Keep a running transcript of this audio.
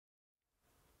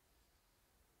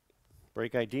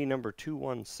Break ID number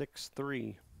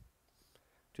 2163.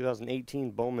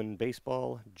 2018 Bowman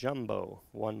Baseball Jumbo.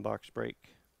 1-box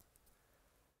break.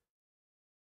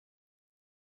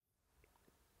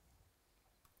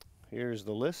 Here's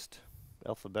the list,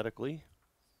 alphabetically.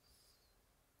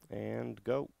 And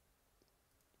go.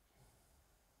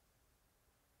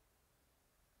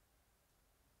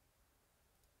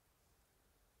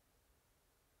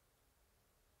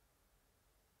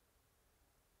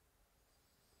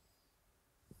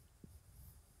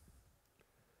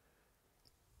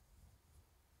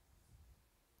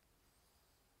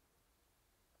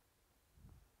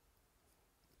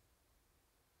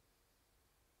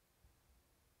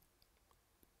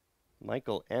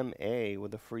 Michael M.A.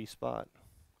 with a free spot.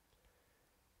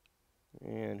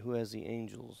 And who has the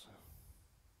Angels?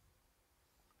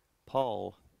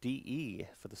 Paul D.E.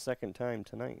 for the second time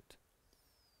tonight.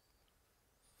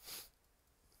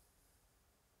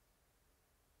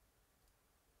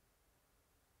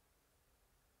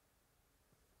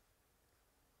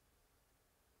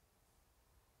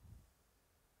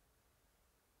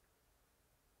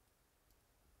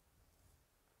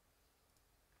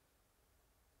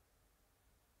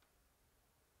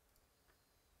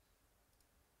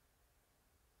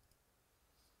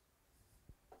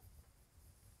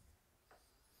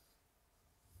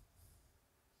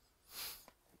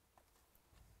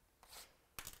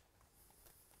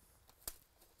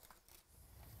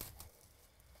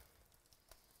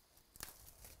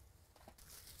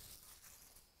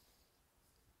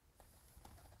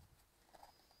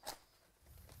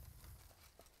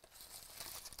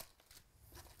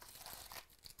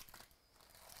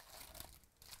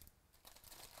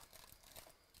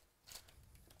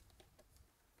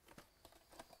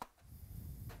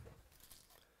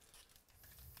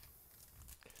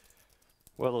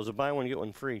 Well, there's a buy one, get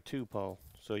one free too, Paul.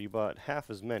 So you bought half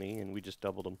as many, and we just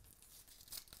doubled them.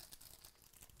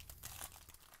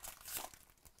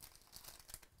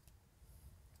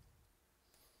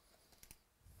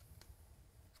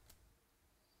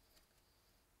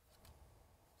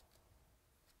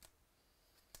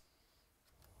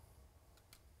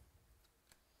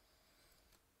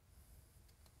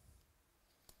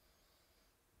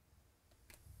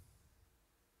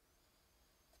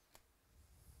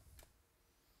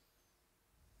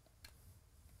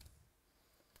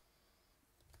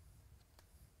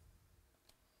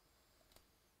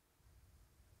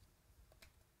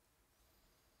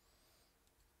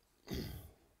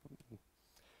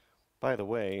 By the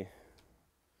way,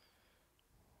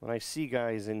 when I see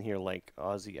guys in here like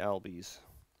Ozzy Albies,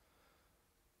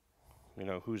 you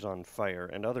know, who's on fire,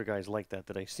 and other guys like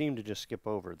that I seem to just skip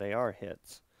over, they are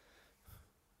hits.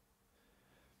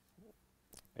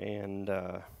 And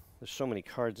there's so many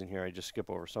cards in here, I just skip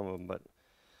over some of them, but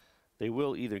they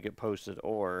will either get posted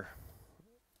or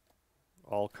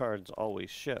all cards always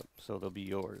ship, so they'll be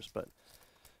yours. But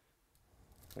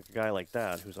like a guy like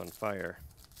that who's on fire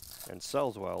and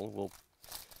sells well, we'll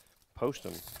post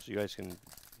them so you guys can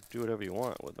do whatever you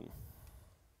want with them.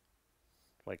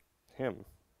 Like him,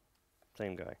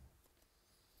 same guy.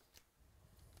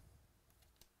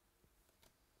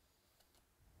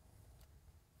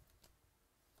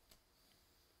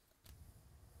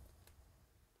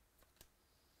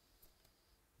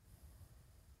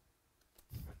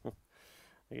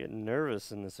 I get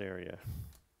nervous in this area.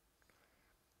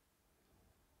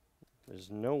 There's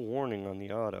no warning on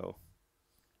the auto.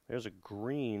 There's a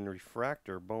green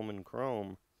refractor Bowman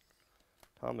Chrome.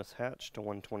 Thomas Hatch to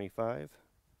 125.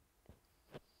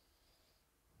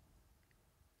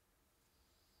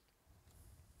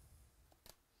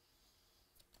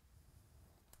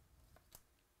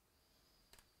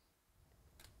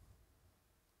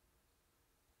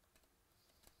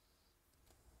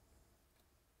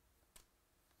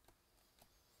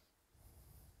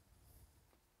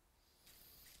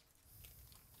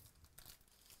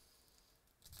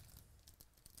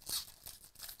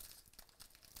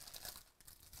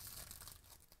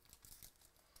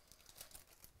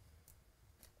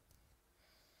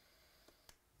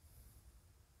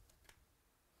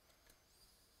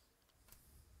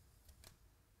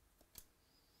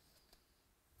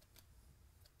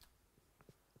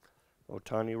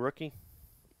 Ohtani rookie.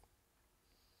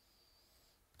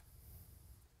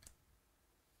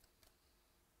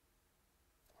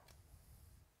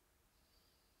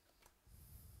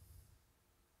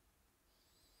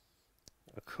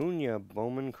 Acuna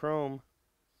Bowman Chrome.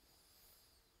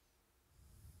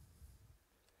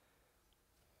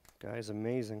 Guy's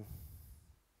amazing.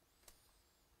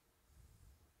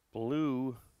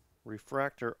 Blue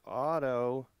refractor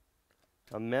auto.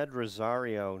 Ahmed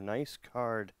Rosario. Nice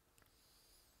card.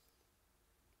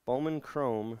 Bowman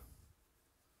Chrome.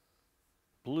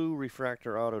 Blue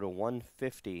refractor auto to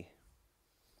 150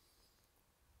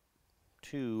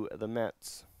 to the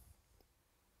Mets.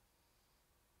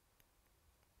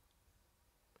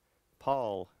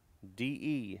 Paul,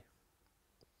 D.E.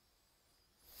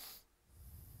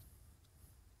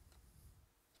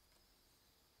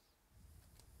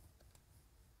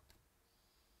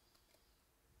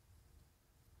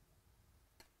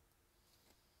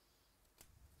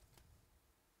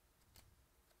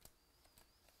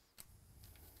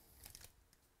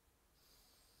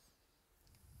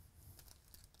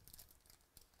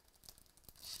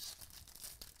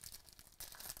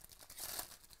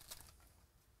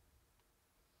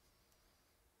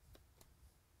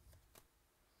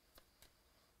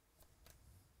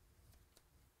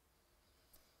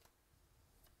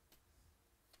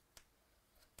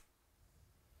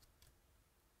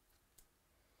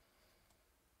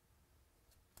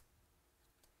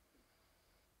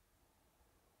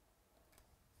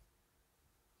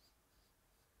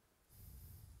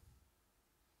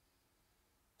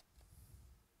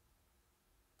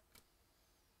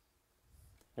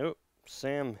 Oh,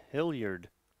 Sam Hilliard.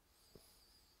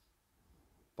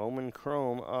 Bowman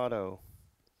Chrome auto.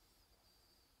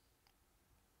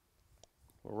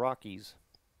 Rockies.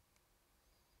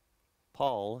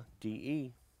 Paul,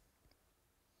 D.E.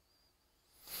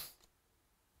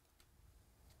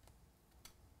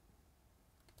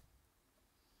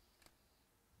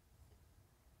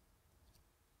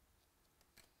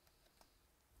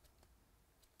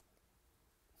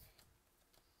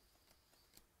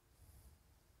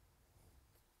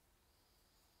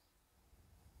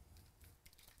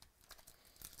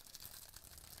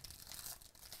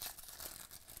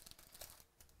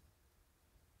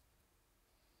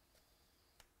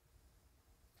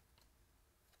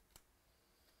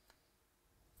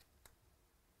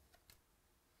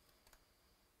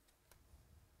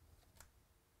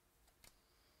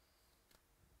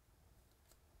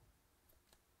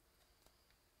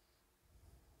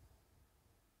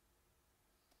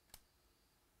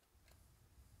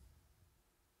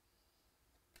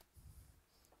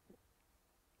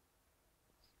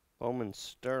 Bowman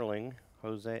Sterling,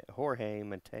 Jorge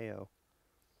Mateo.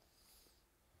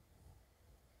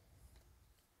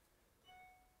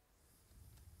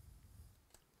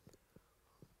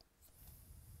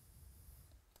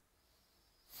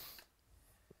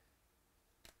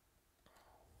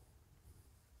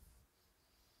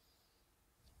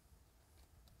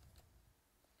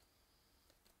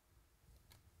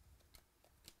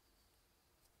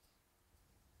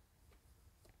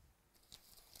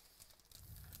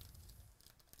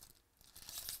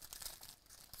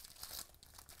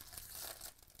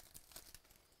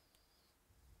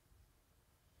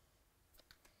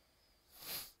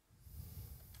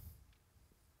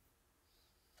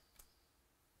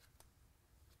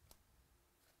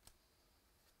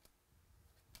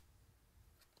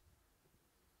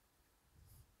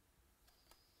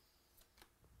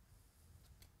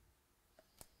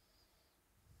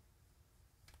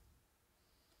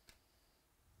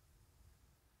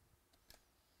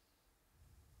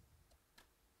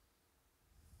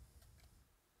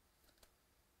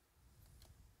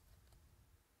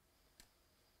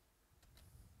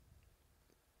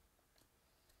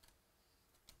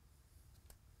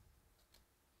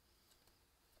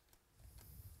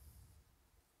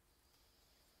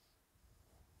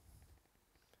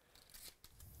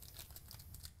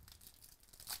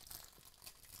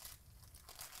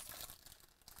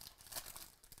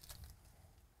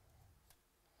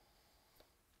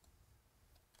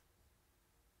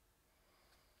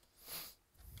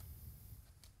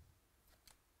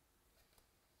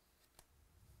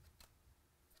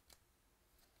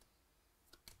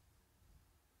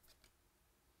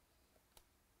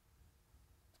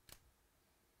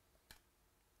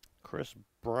 Chris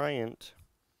Bryant,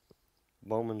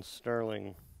 Bowman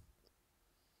Sterling.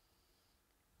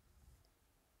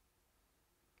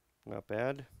 Not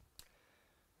bad.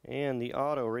 And the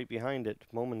auto right behind it,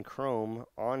 Bowman Chrome,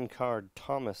 on card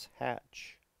Thomas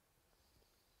Hatch.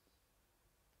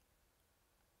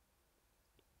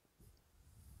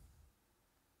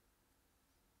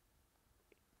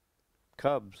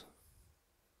 Cubs,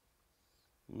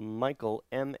 Michael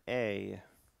M.A.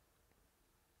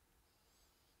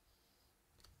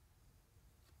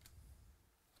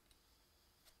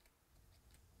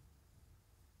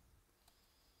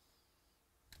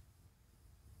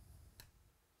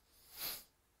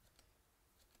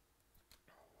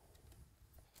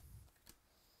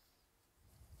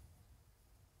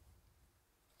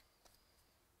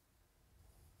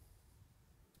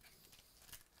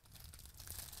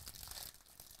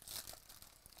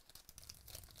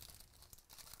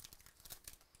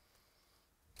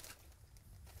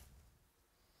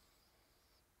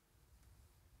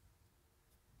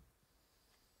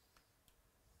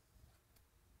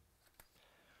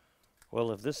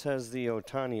 Well, if this has the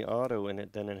Ohtani auto in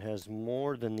it, then it has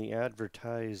more than the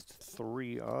advertised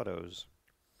 3 autos.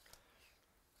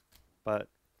 But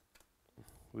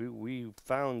we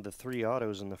found the 3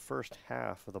 autos in the first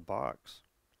half of the box.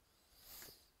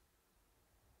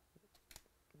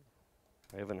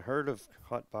 I haven't heard of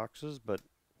hot boxes, but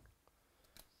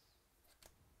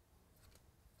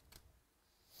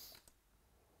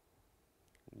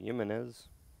Jimenez.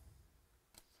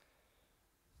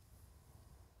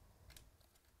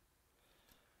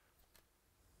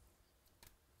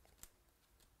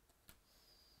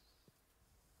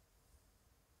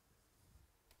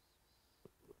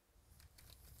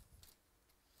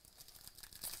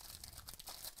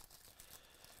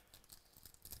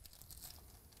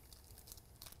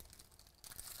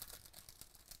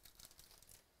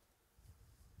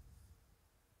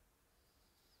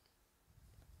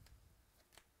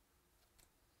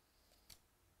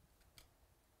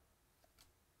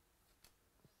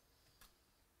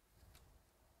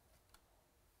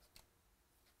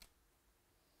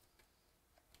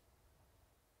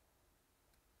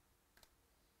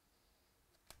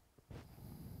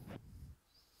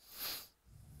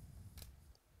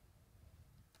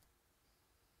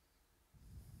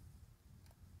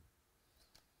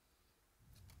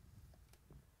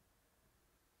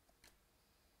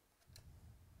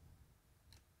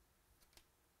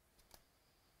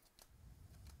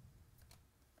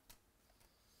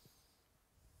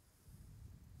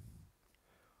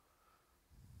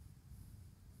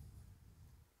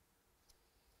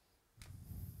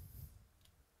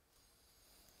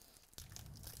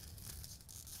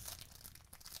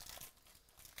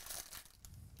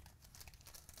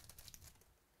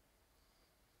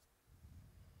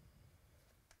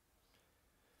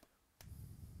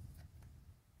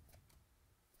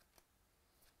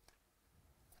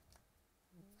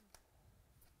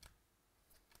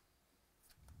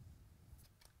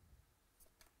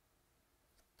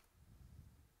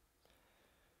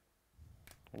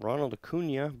 Ronald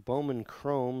Acuna, Bowman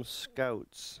Chrome,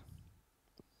 Scouts.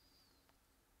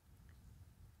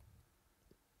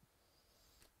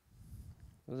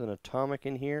 There's an atomic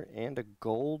in here and a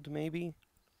gold, maybe?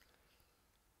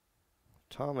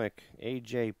 Atomic,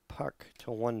 AJ Puck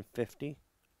to 150.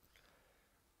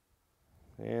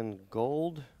 And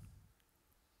gold,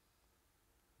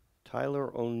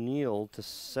 Tyler O'Neill to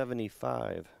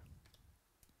 75.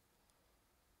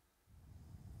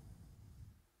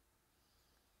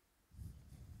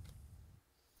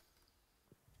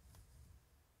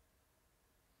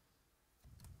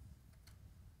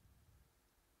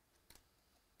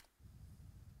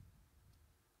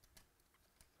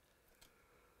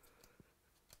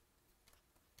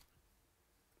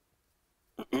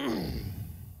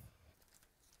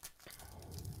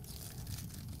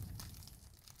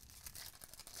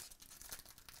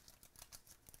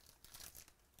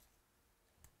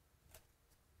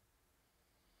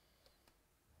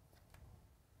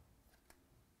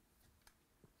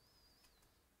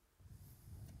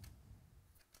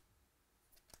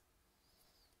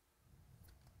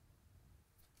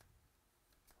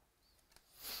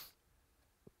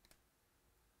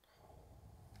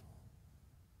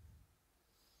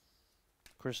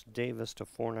 Chris Davis to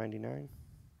 499.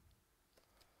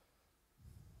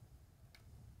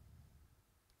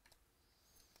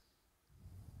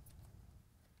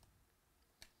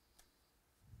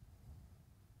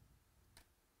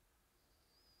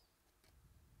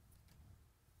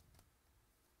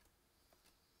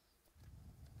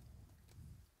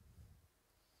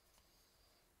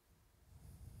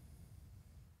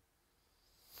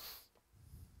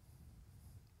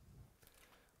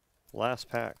 Last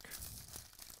pack.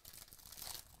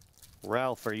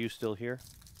 Ralph, are you still here?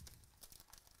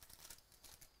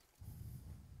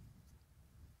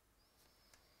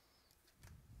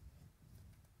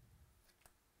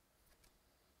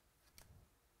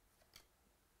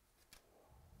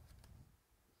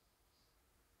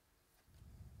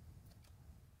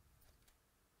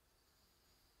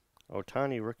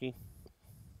 Ohtani, rookie.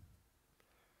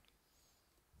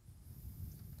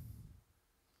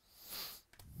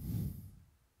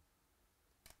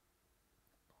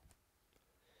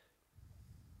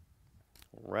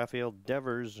 Rafael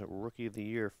Devers, Rookie of the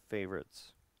Year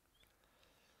favorites.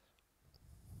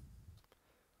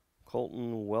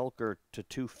 Colton Welker to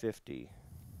 250.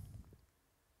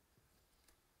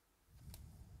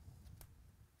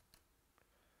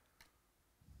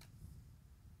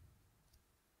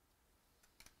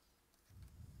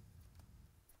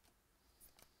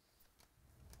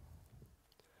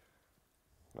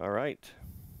 All right.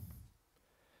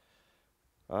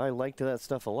 I liked that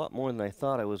stuff a lot more than I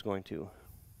thought I was going to.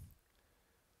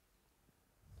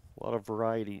 A lot of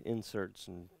variety inserts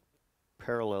and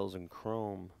parallels and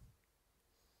chrome.